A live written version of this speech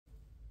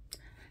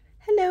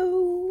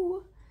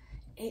Hello,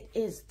 it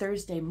is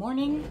Thursday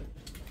morning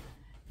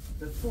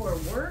before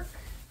work.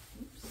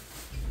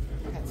 Oops,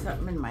 got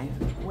something in my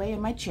way in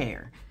my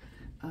chair.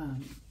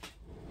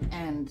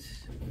 And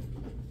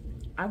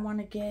I want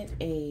to get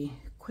a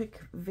quick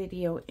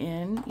video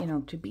in,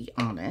 to be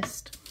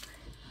honest.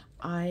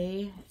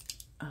 I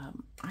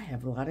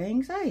have a lot of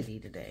anxiety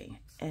today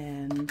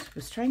and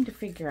was trying to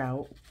figure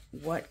out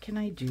what can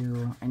I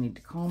do. I need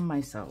to calm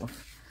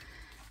myself.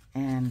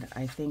 And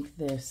I think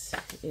this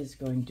is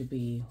going to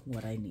be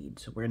what I need.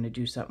 So we're going to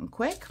do something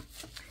quick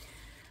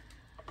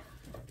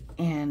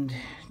and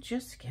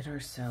just get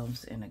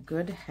ourselves in a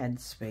good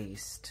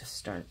headspace to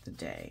start the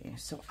day.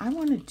 So I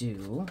want to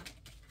do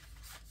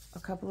a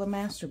couple of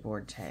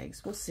masterboard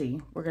tags. We'll see.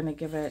 We're going to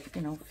give it,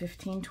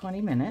 15, 20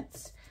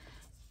 minutes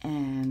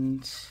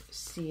and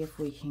see if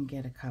we can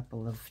get a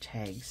couple of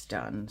tags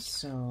done.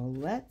 So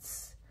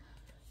let's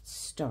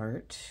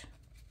start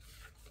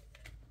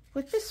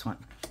with this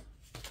one.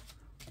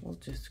 We'll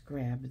just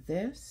grab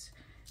this.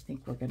 I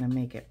think we're going to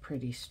make it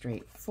pretty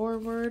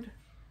straightforward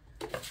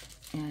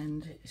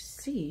and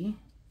see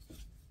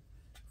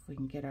if we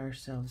can get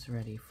ourselves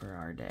ready for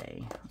our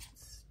day.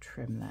 Let's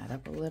trim that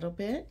up a little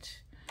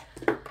bit.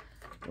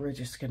 We're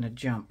just going to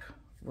jump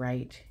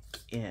right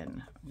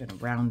in. I'm going to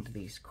round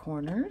these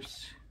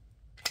corners.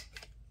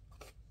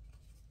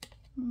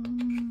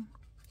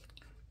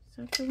 Is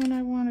that the one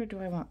I want, or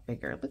do I want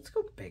bigger? Let's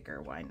go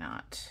bigger. Why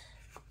not?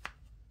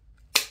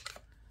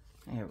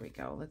 There we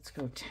go. Let's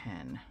go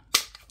 10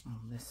 on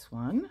this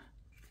one.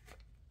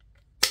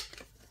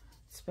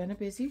 It's been a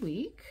busy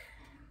week,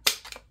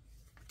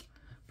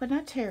 but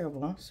not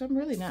terrible. So I'm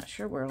really not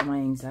sure where all my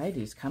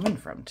anxiety is coming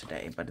from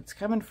today, but it's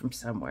coming from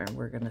somewhere.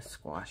 We're going to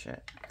squash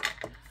it.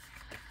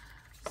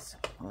 So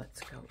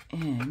let's go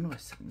in with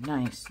some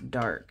nice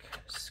dark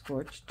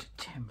scorched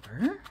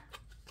timber.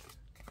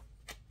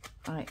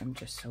 I am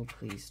just so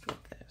pleased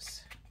with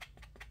this.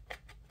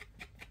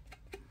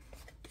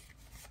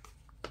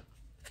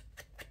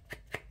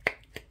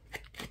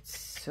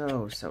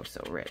 So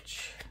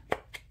rich.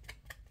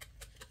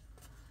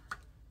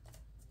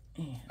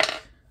 And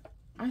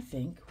I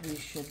think we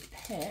should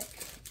pick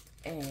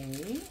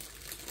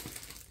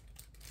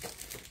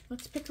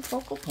let's pick a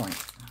focal point.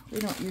 We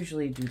don't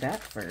usually do that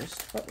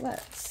first, but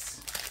let's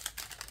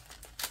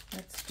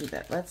do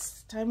that.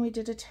 Last time we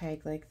did a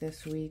tag like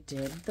this, we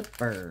did the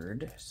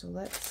bird. So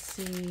let's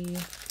see,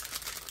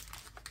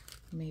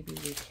 maybe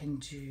we can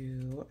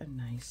do a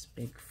nice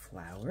big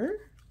flower.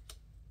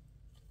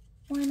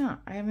 Why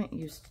not? I haven't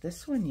used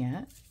this one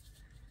yet.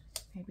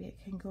 Maybe it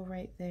can go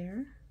right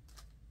there.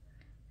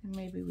 And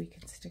maybe we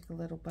can stick a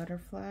little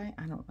butterfly.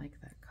 I don't like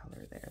that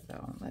color there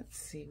though. Let's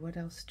see, what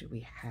else do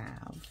we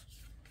have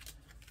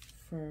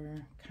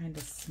for kind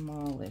of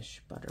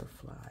smallish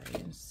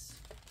butterflies?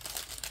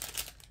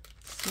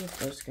 See if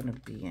there's gonna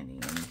be any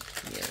in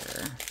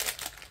here.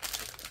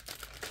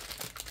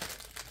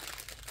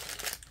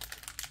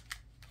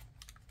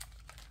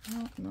 I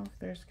don't know if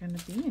there's going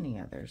to be any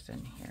others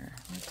in here.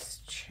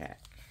 Let's check.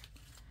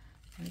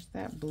 There's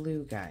that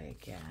blue guy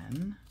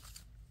again.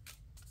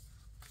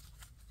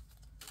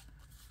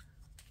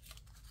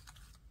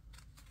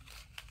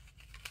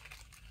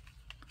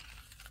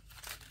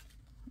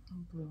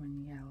 Blue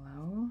and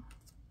yellow.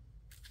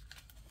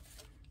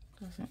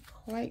 Doesn't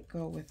quite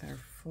go with our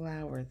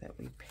flower that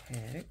we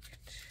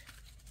picked.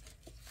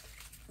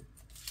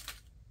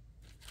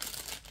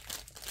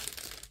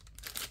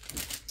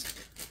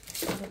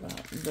 What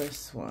about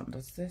this one?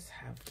 Does this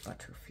have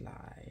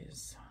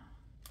butterflies?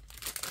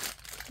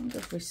 I wonder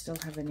if we still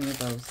have any of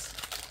those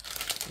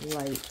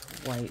light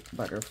white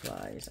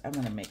butterflies. I'm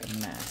going to make a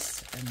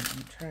mess, and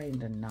I'm trying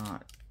to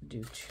not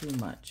do too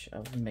much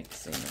of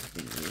mixing of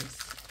these.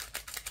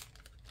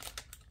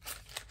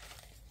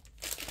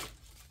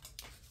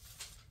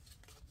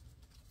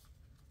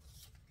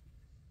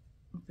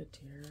 The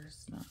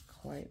deer's not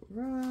quite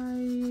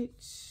right.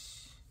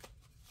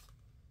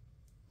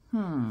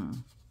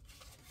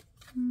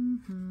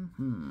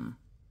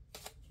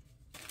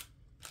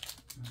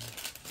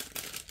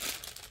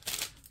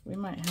 We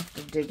might have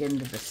to dig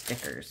into the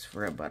stickers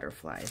for a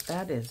butterfly.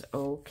 That is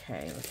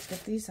okay. Let's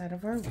get these out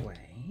of our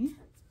way.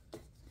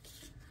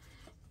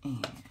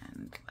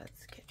 And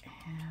let's get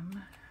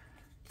him,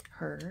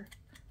 her.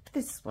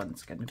 This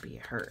one's going to be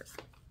her.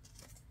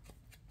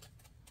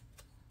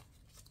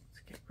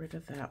 Let's get rid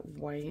of that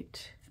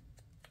white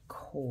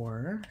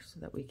core so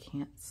that we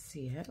can't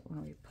see it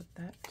when we put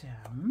that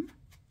down.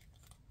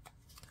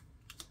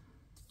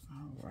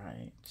 All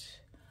right.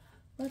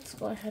 Let's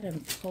go ahead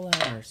and pull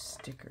out our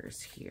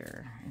stickers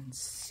here and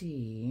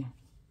see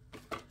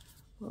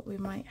what we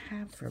might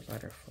have for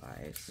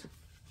butterflies.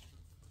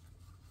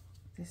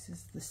 This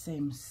is the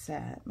same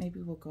set.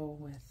 Maybe we'll go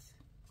with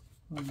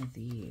one of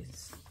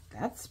these.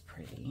 That's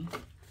pretty.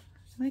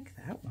 I like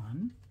that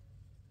one.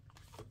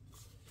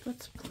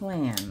 Let's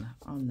plan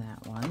on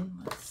that one.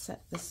 Let's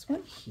set this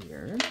one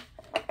here.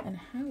 And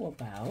how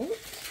about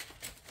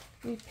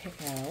we pick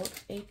out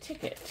a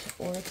ticket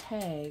or a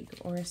tag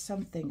or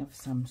something of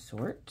some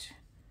sort.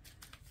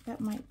 That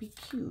might be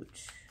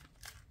cute.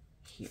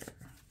 here.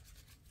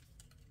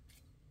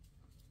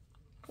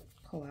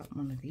 Pull out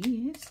one of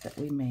these that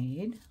we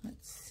made.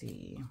 Let's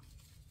see.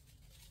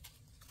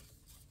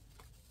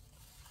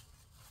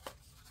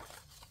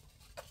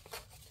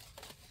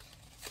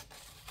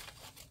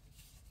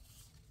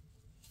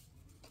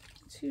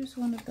 Let's use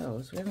one of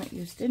those. We haven't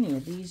used any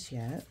of these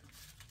yet.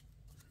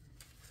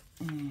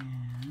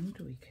 And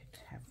we could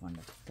have one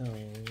of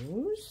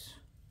those.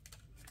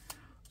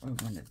 Or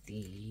one of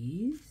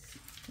these.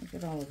 Look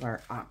at all of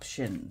our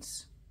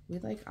options. We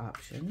like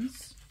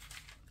options.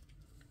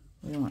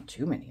 We don't want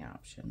too many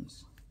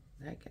options.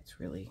 That gets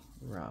really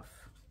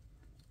rough.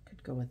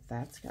 Could go with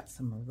that. It's got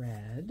some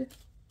red.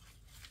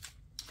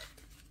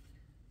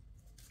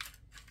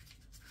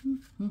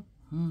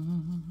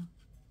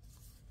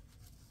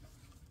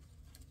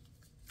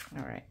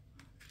 All right.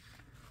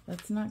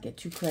 Let's not get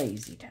too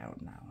crazy down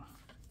now.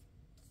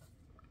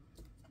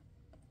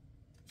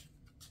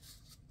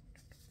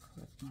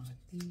 Put one of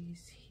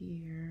these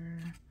here.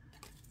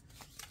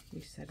 We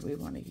said we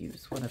want to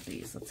use one of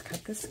these. Let's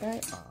cut this guy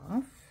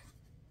off.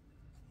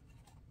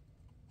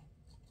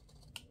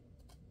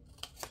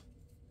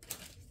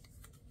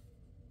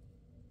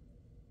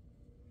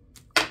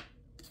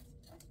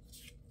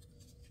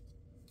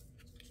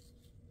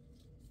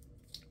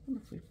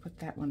 What if we put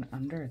that one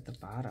under at the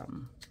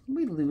bottom?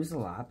 We lose a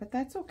lot, but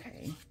that's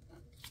okay.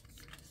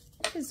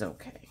 It is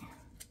okay.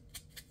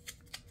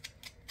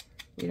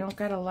 We don't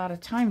got a lot of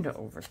time to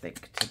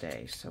overthink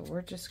today, so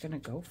we're just going to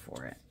go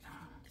for it.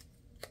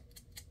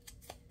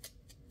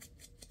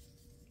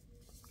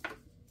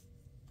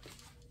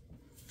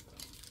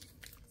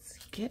 Let's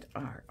get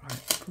our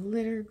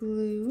glitter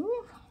glue.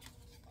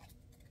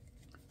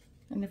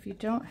 And if you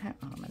don't have,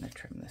 oh, I'm going to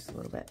trim this a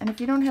little bit. And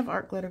if you don't have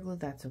art glitter glue,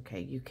 that's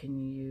okay. You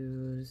can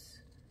use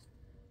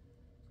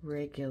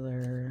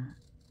regular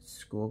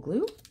school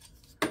glue.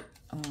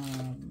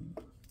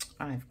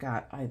 I've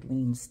got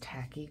Eileen's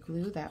tacky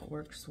glue that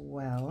works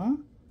well.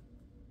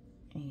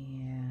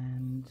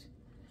 And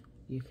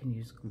you can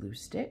use glue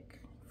stick.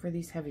 For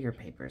these heavier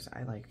papers,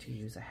 I like to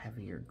use a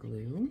heavier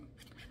glue.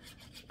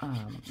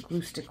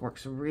 Glue stick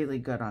works really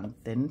good on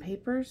thin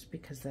papers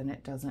because then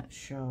it doesn't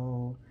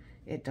show,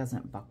 it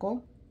doesn't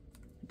buckle,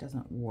 it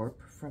doesn't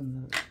warp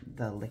from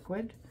the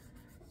liquid.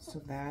 So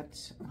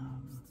that,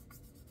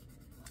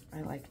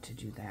 I like to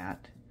do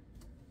that.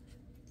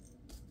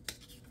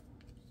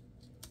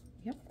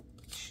 Yep,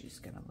 she's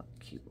gonna look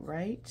cute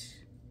right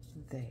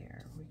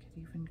there. We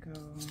could even go,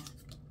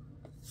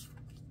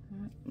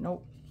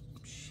 nope,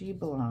 she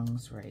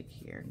belongs right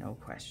here, no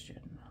question.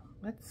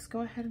 Let's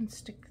go ahead and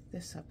stick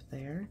this up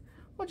there.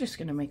 We're just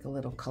gonna make a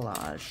little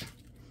collage.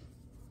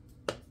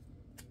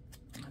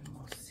 And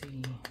we'll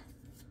see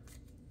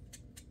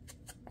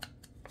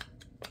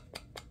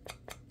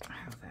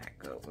how that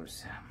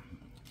goes.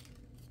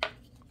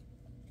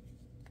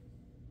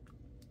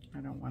 I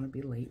don't want to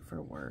be late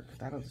for work.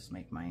 That'll just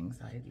make my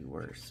anxiety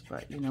worse.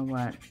 But you know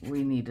what?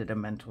 We needed a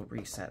mental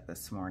reset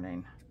this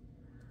morning.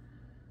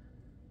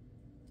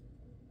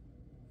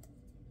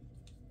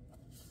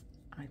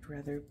 I'd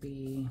rather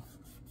be,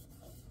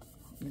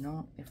 you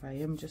know, if I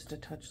am just a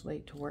touch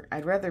late to work,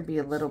 I'd rather be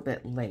a little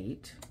bit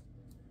late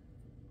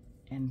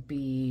and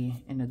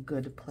be in a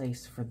good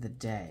place for the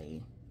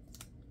day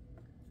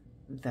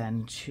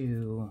than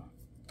to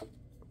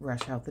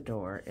rush out the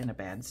door in a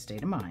bad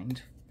state of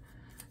mind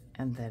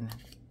and then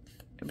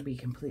be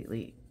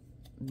completely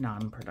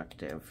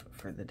non-productive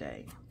for the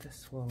day.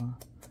 This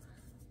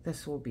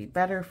will be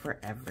better for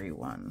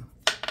everyone.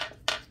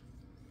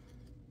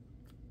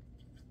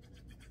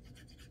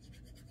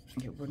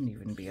 It wouldn't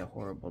even be a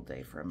horrible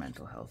day for a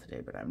mental health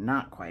day, but I'm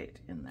not quite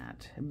in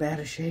that bad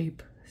a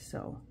shape.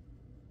 So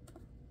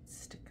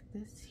stick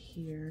this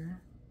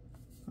here.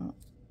 Oh,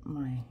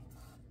 my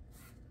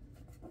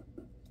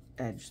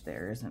edge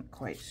there isn't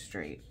quite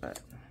straight, but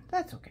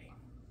that's okay.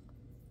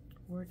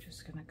 We're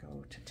just gonna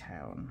go to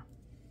town.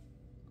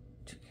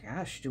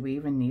 Gosh, do we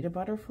even need a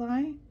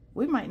butterfly?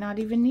 We might not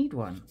even need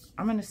one.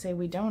 I'm gonna say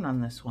we don't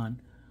on this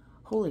one.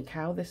 Holy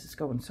cow, this is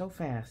going so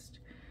fast.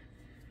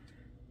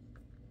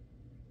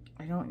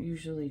 I don't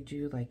usually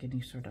do like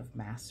any sort of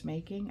mask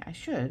making. I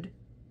should,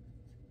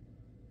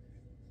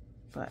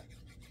 but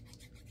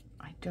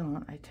I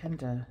don't. I tend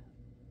to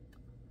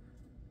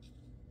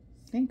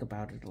think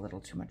about it a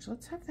little too much.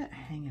 Let's have that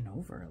hanging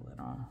over a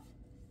little.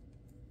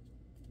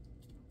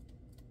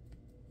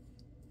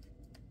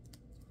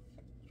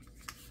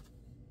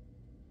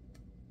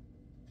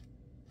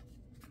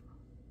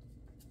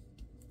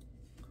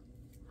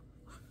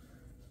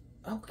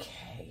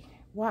 Okay.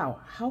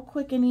 Wow, how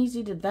quick and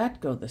easy did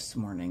that go this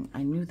morning?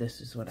 I knew this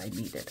is what I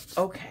needed.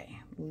 Okay,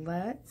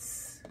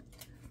 let's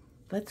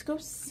go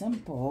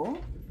simple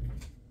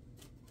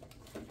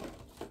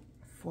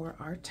for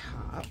our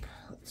top.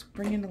 Let's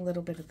bring in a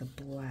little bit of the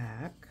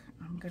black.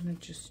 I'm gonna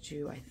just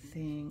do, I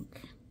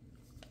think,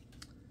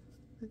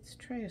 let's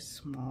try a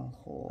small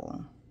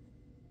hole.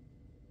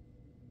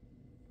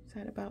 Is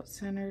that about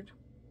centered?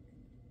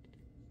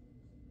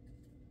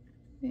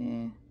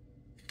 Yeah,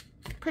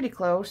 pretty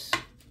close.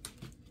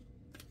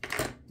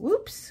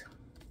 Whoops.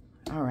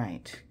 All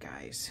right,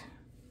 guys,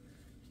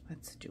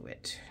 let's do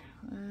it.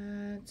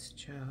 Let's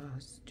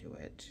just do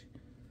it.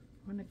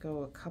 I'm gonna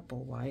go a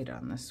couple wide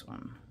on this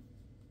one.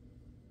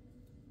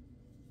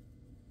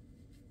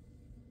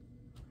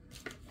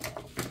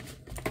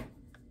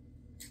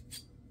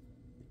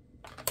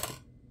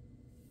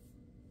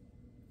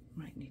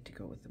 Might need to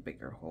go with a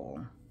bigger hole.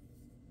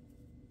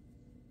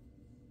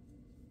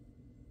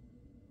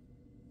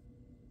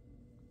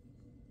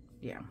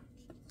 Yeah,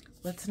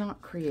 let's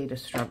not create a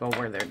struggle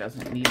where there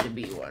doesn't need to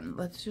be one.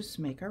 Let's just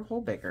make our hole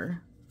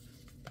bigger.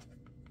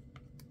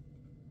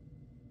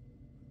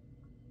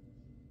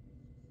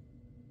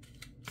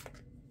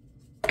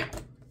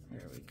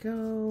 There we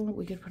go.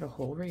 We could put a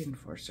hole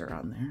reinforcer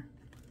on there.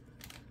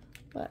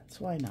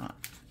 Let's, why not?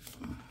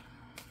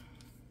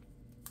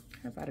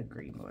 How about a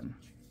green one?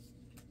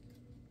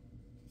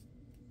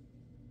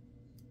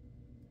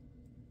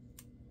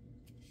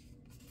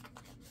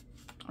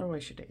 Oh, I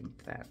should have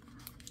inked that.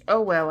 Oh,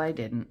 well, I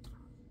didn't.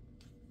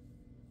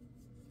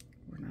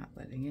 We're not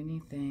letting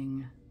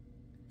anything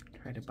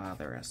try to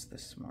bother us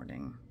this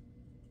morning.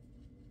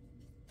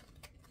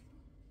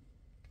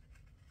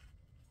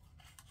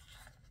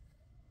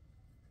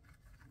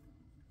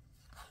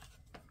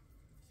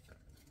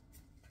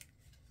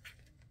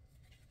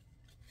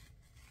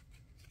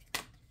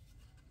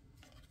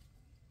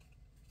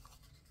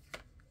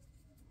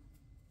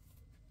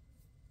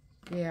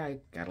 Yeah, I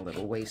got a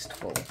little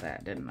wasteful with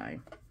that, didn't I?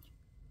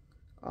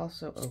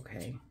 Also,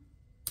 okay.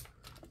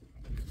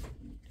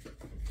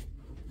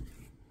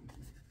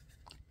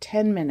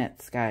 10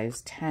 minutes,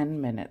 guys, 10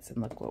 minutes, and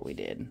look what we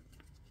did.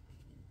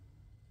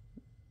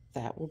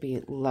 That will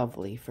be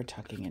lovely for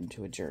tucking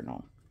into a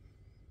journal.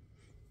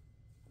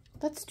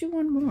 Let's do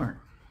one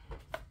more.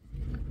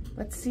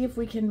 Let's see if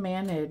we can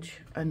manage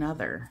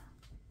another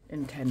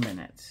in 10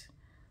 minutes.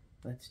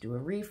 Let's do a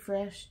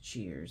refresh.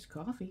 Cheers,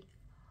 coffee.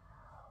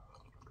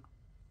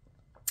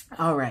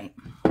 All right,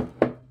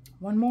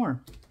 one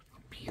more.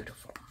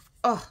 Beautiful.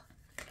 Oh,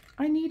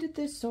 I needed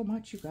this so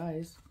much, you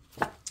guys.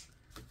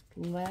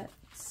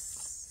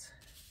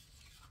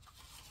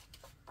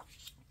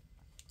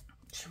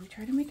 Should we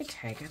try to make a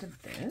tag out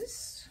of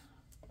this?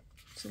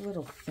 It's a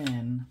little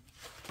thin.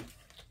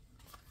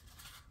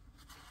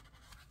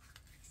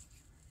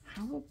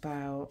 How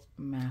about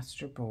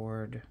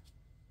masterboard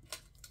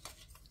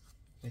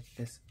with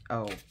this?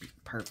 Oh,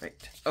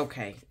 perfect.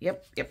 Okay,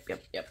 yep.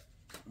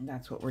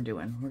 That's what we're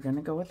doing. We're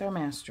gonna go with our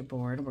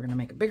masterboard. We're gonna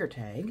make a bigger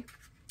tag.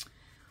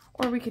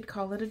 Or we could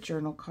call it a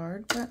journal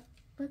card, but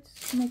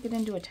let's make it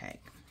into a tag.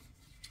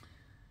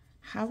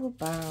 How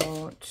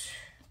about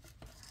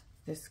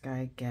this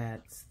guy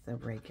gets the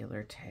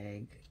regular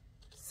tag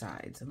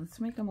sides, and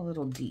let's make them a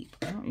little deep.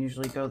 I don't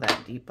usually go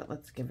that deep, but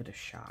let's give it a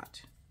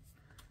shot.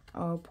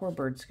 Oh, poor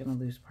bird's gonna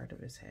lose part of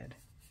his head.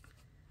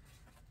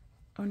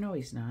 Oh, no,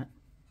 he's not.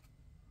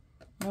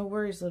 No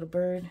worries, little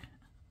bird.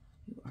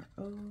 You are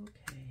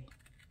okay.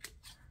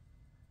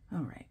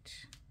 All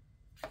right.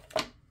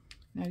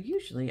 Now,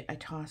 usually I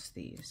toss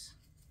these,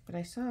 but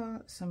I saw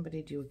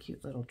somebody do a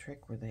cute little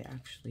trick where they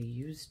actually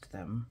used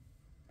them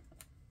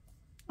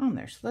on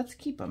there. So let's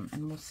keep them,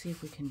 and we'll see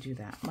if we can do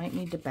that. Might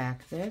need to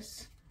back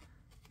this,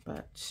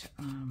 but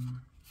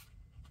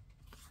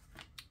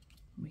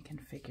we can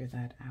figure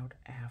that out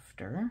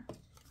after.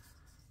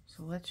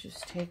 So let's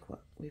just take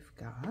what we've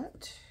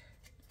got.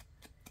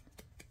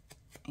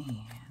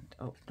 And,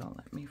 oh, don't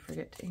let me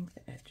forget to ink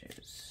the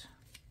edges.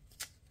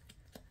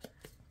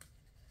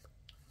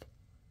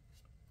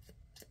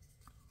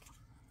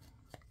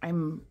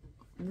 I'm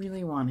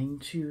really wanting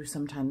to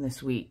sometime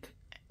this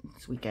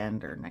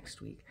weekend or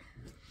next week,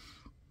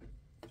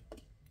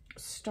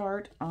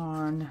 start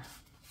on,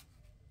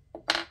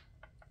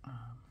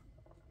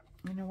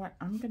 you know what,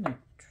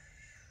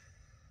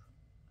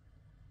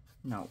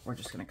 no, we're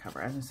just gonna cover.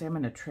 I was gonna say I'm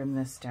gonna trim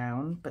this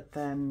down, but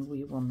then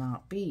we will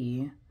not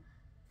be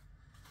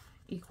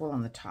equal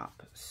on the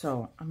top.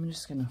 So I'm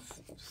just gonna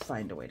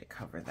find a way to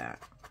cover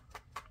that,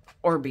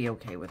 or be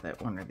okay with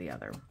it, one or the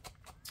other.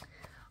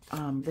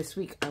 This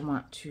week I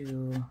want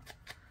to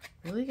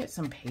really get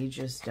some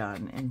pages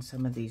done in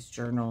some of these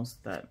journals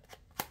that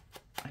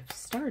I've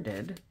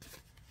started,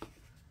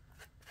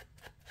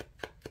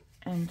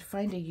 and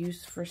find a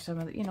use for some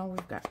of the, you know,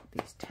 we've got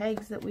these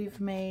tags that we've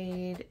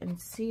made, and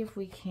see if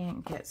we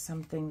can't get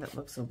something that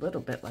looks a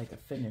little bit like a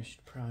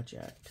finished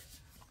project.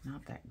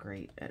 Not that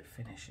great at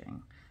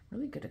finishing.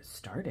 Really good at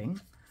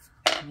starting,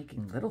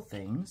 making little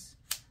things.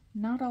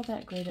 Not all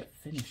that great at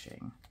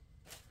finishing.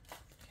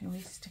 Can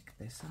we stick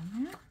this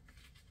on there?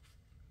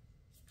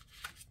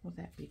 Will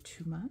that be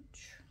too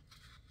much?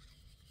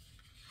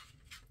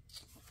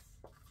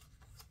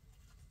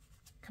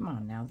 Come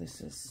on now,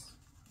 this is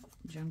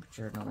junk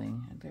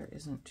journaling, and there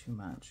isn't too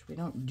much. We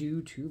don't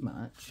do too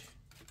much.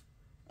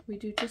 We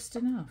do just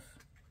enough.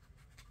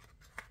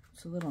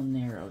 It's a little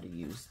narrow to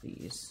use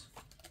these.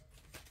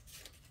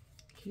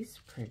 He's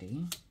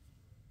pretty.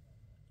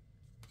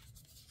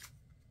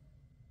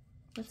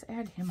 Let's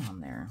add him on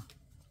there.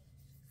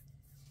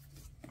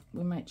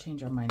 We might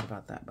change our mind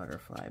about that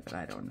butterfly, but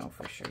I don't know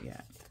for sure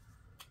yet.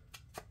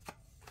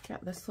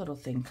 Got this little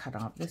thing cut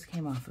off. This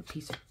came off a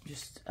piece of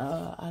just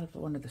out of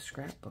one of the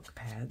scrapbook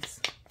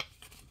pads.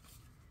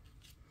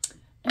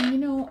 And you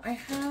know, I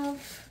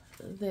have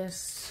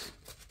this,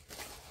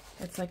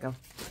 it's like a,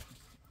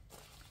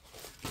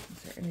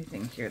 is there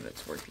anything here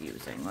that's worth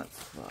using?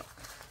 Let's look.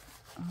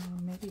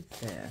 Maybe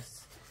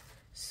this.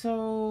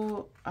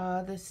 So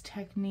this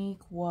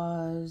technique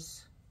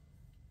was,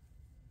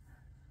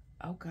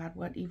 oh God,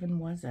 what even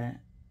was it?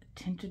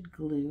 Tinted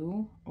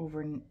glue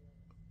over,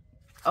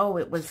 oh,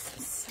 it was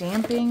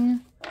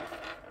stamping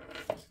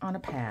on a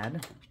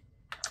pad,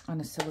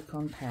 on a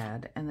silicone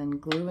pad, and then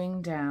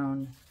gluing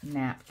down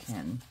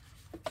napkin.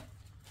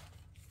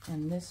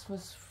 And this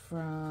was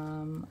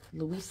from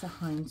Louisa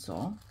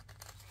Heinzel.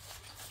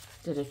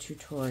 Did a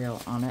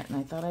tutorial on it, and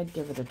I thought I'd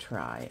give it a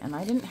try. And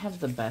I didn't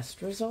have the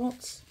best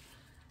results,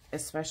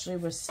 especially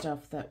with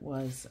stuff that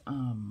was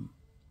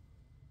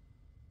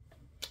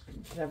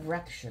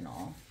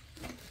directional,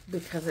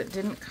 because it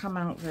didn't come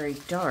out very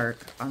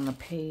dark on the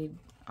page,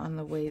 on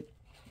the way,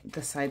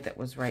 the side that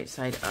was right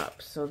side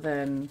up. So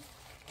then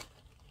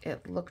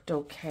it looked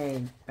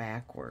okay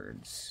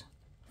backwards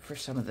for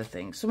some of the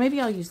things. So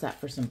maybe I'll use that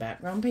for some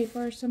background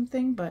paper or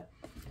something, but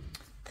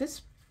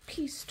this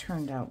piece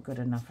turned out good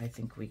enough. I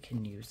think we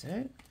can use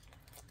it.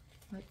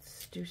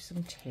 Let's do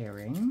some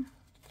tearing.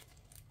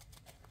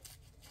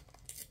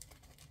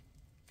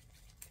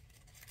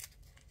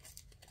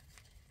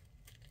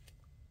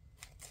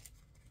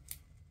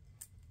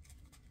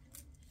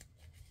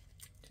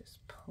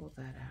 Just pull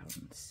that out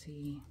and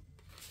see.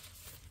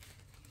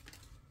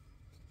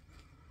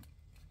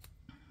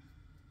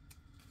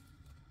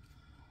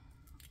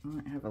 I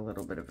might have a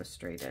little bit of a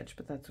straight edge,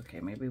 but that's okay.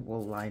 Maybe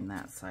we'll line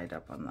that side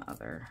up on the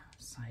other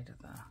side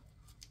of the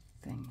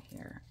thing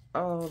here.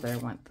 Oh, there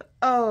went the,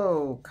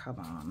 oh, come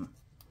on.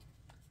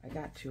 I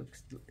got too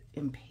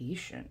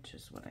impatient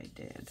is what I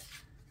did.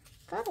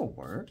 That'll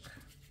work.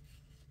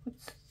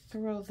 Let's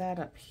throw that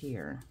up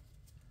here.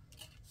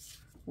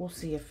 We'll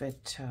see if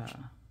it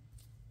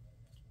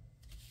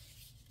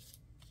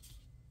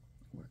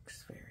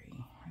works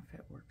if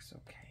it works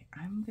okay.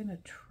 I'm gonna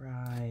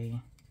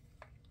try,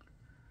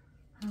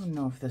 I don't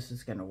know if this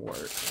is gonna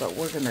work, but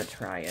we're gonna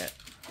try it.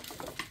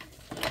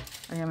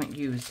 I haven't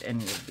used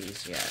any of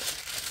these yet.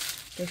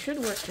 They should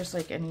work just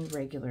like any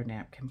regular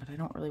napkin, but I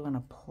don't really want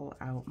to pull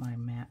out my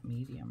matte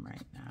medium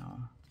right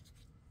now.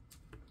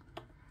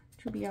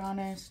 To be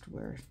honest,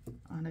 we're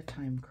on a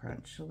time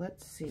crunch, so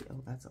let's see.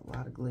 Oh, that's a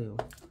lot of glue.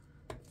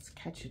 It's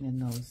catching in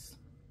those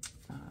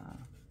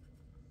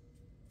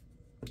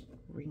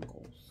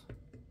wrinkles,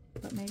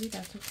 but maybe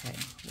that's okay.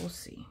 We'll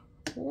see.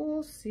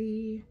 We'll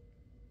see.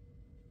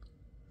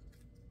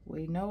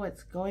 We know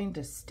it's going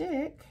to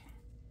stick.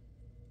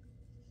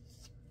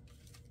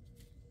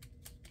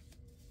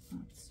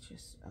 Let's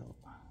just, oh,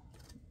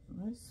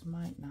 this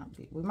might not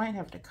be, we might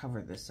have to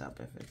cover this up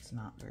if it's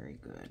not very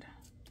good,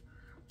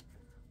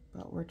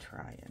 but we're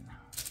trying.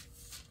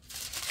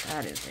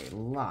 That is a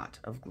lot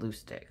of glue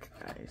stick,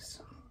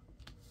 guys.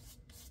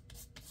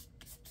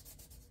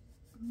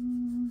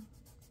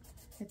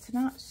 It's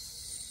not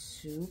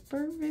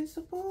super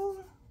visible.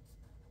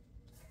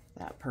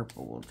 That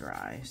purple will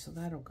dry, so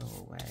that'll go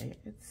away.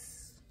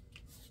 It's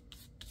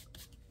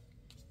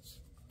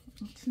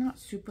not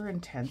super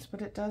intense,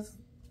 but it does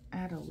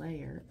add a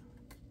layer.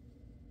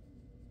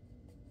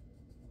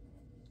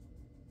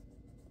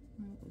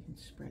 We can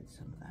spread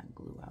some of that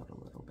glue out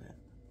a little bit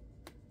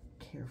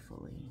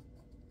carefully.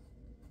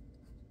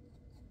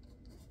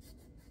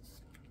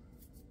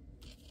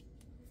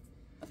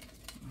 All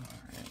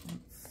right,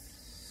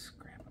 let's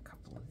grab a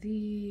couple of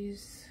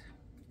these.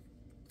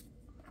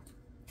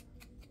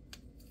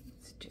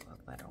 Let's do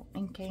a little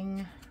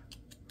inking.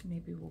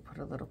 Maybe we'll put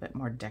a little bit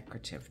more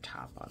decorative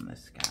top on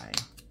this guy.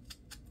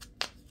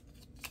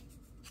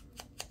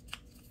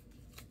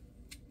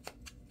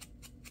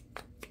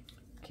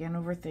 Can't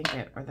overthink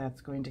it, or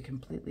that's going to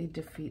completely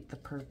defeat the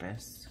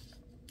purpose.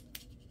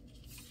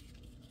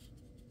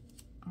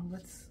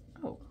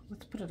 Oh,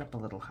 let's put it up a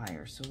little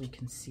higher so we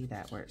can see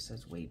that where it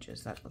says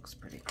wages. That looks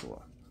pretty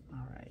cool.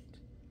 All right.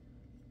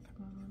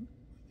 Come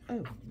on.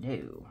 Oh,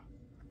 no.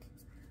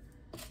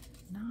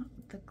 Not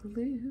the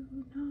glue,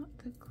 not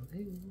the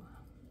glue.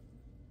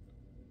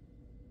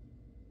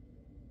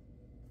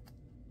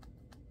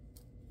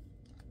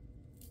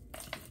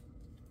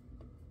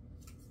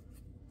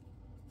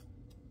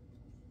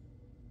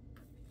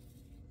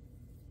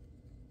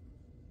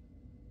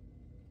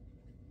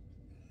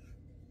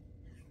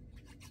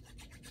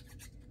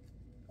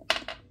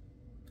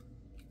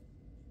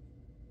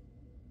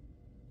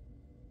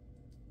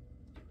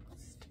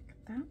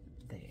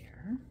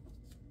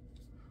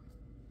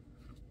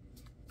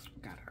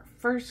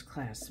 First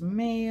class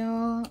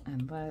mail,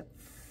 and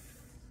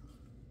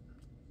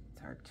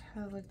it's our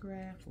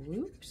telegraph.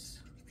 Whoops.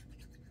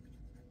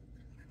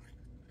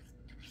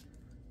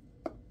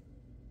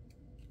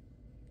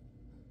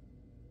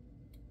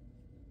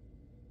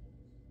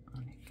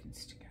 And it can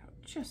stick out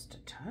just a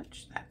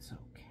touch. That's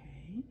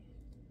okay.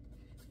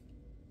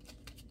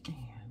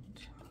 And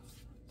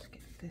let's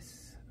get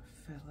this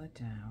fella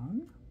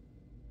down.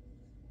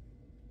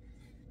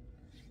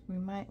 We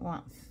might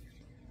want,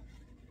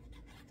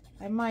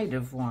 I might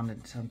have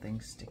wanted something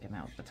sticking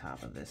out the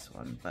top of this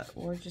one, but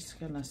we're just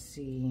gonna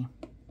see.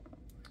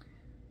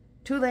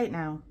 Too late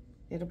now.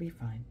 It'll be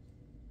fine.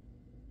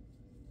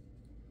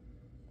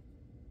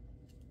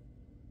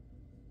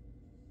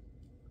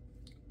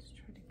 Let's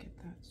try to get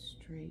that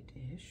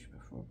straight-ish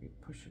before we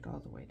push it all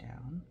the way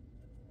down.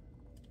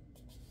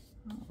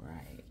 All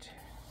right.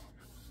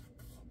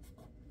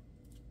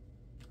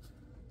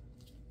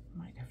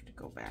 Might have to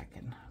go back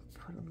and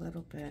put a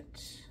little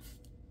bit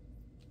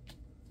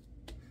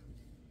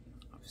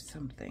of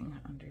something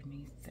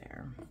underneath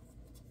there.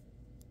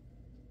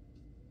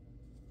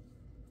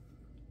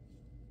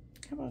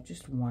 How about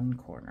just one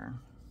corner?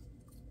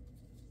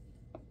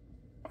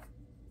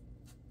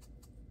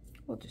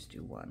 We'll just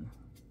do one.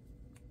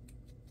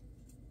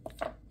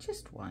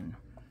 Just one.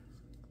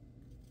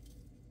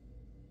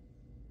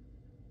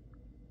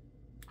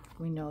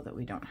 We know that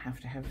we don't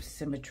have to have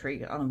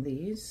symmetry on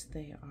these.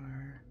 They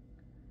are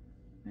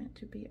meant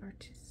to be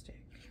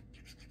artistic.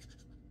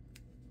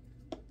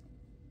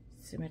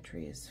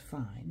 Symmetry is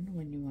fine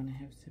when you want to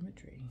have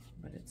symmetry,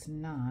 but it's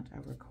not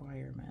a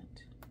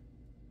requirement.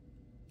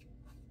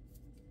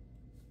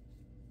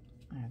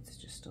 That's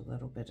just a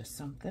little bit of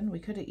something. We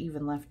could have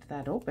even left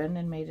that open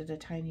and made it a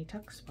tiny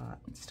tuck spot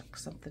and stuck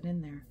something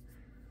in there.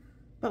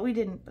 But we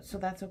didn't, so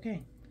that's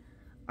okay.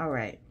 All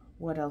right,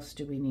 what else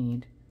do we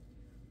need?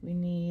 We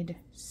need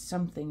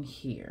something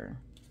here.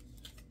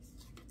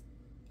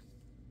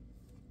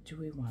 Do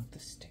we want the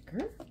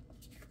sticker?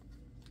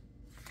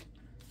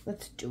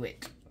 Let's do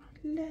it.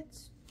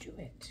 Let's do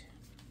it.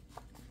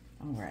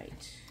 All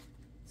right,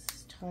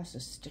 let's toss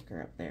a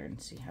sticker up there and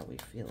see how we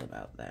feel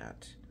about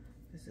that.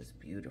 This is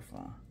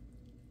beautiful.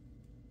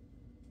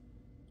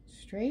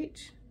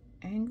 Straight,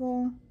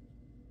 angle,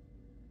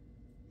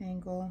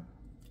 angle.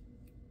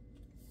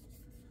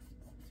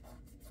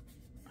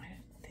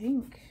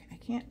 I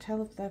can't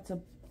tell if that's a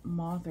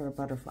moth or a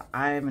butterfly.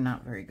 I'm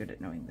not very good at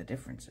knowing the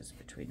differences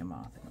between a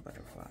moth and a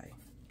butterfly.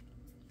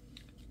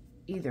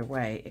 Either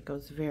way, it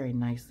goes very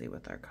nicely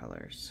with our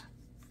colors.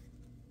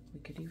 We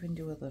could even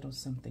do a little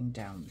something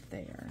down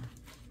there.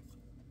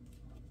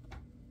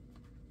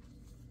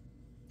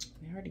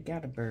 We already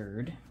got a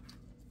bird.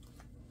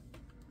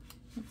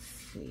 Let's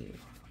see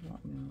what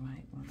we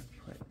might want to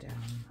put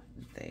down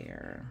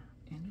there.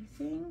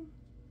 Anything?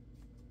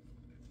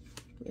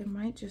 It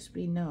might just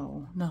be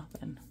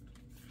nothing.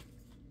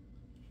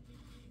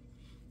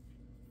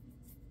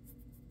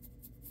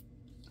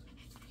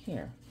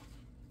 Here.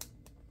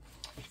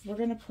 We're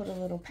gonna put a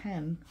little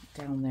pen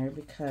down there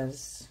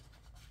because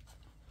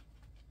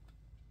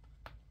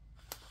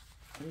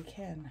we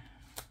can.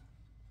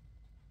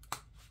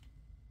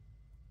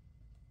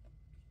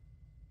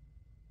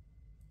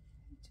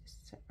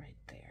 Just sit right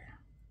there.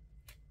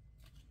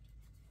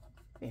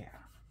 Yeah,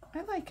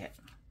 I like it.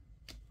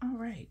 All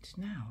right,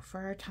 now for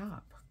our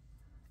top.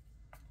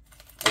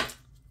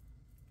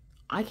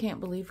 I can't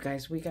believe,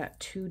 guys, we got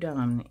 2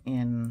 done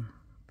in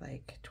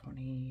like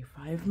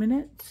 25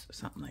 minutes,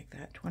 something like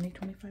that, 20,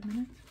 25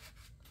 minutes.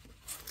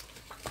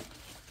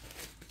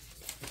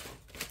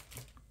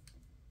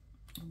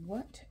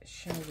 What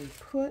shall we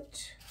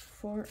put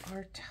for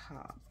our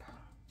top?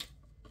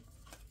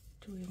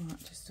 Do we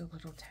want just a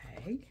little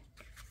tag?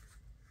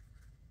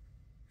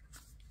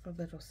 A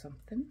little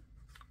something?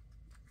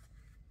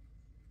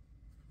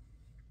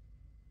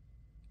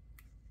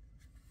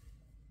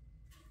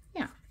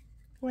 Yeah,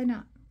 why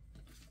not?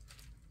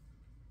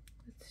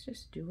 Let's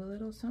just do a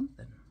little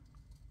something.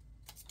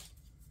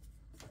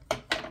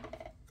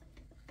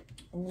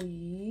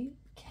 We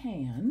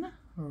can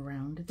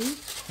round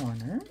these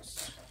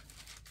corners.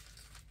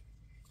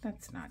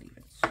 That's not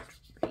even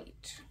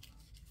straight.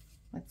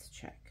 Let's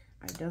check.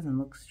 It doesn't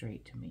look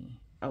straight to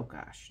me. Oh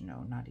gosh,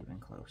 no, not even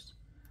close.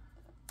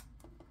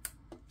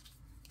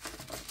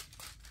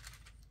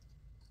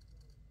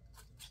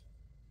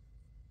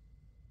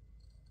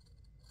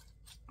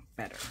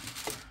 Better.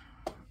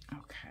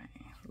 Okay,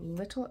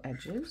 little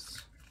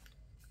edges.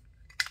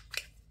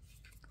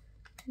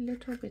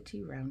 Little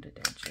bitty rounded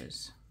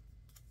edges.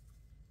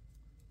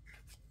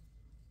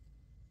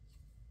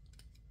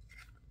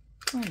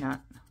 Why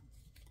not?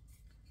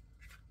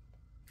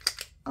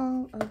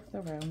 All of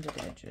the rounded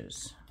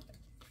edges.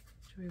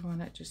 Do we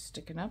want it just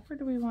sticking up or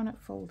do we want it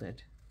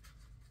folded?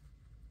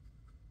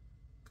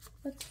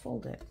 Let's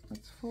fold it.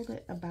 Let's fold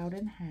it about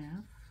in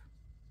half.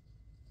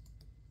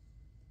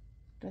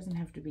 Doesn't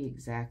have to be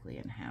exactly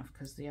in half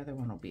because the other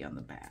one will be on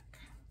the back.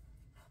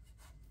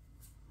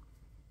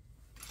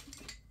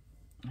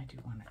 I do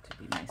want it to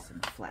be nice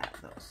and flat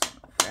though, so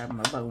I'll grab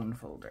my bone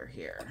folder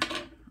here.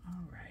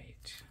 All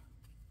right.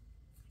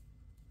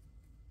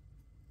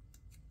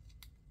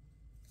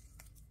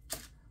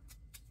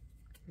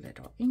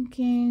 Little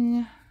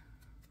inking.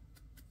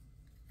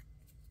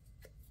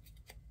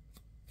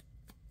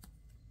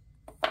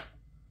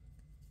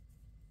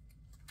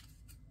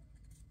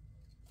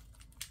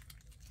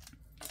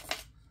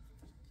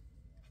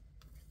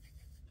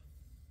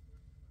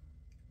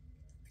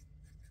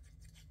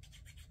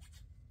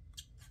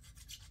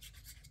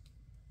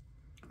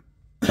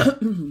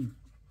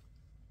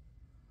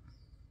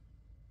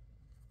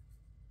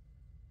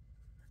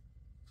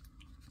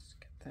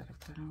 get that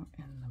about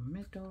in the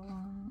middle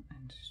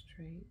and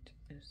straight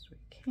as we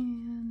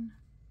can.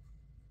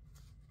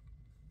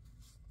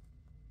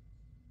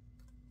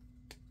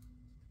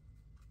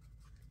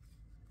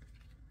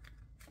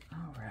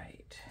 All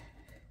right.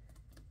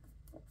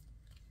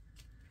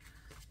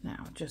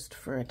 Now, just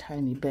for a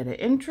tiny bit of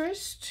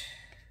interest,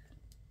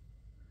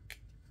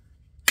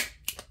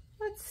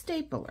 let's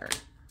staple her.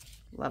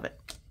 Love it.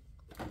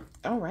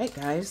 All right,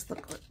 guys,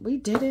 look, we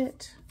did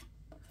it.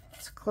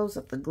 Let's close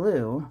up the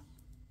glue.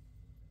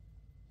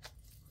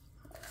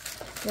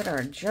 Get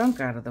our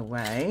junk out of the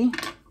way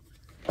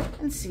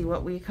and see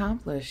what we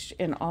accomplished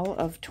in all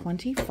of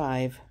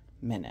 25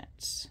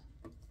 minutes.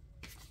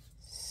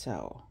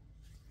 So,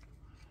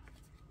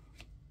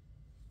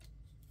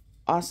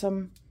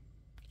 awesome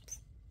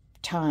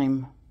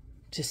time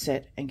to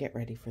sit and get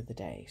ready for the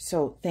day.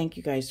 So thank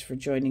you guys for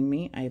joining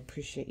me. I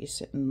appreciate you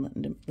sitting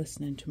and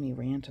listening to me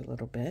rant a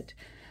little bit.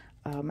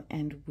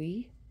 And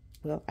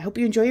I hope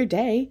you enjoy your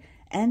day,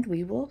 and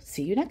we will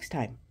see you next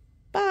time.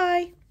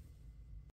 Bye.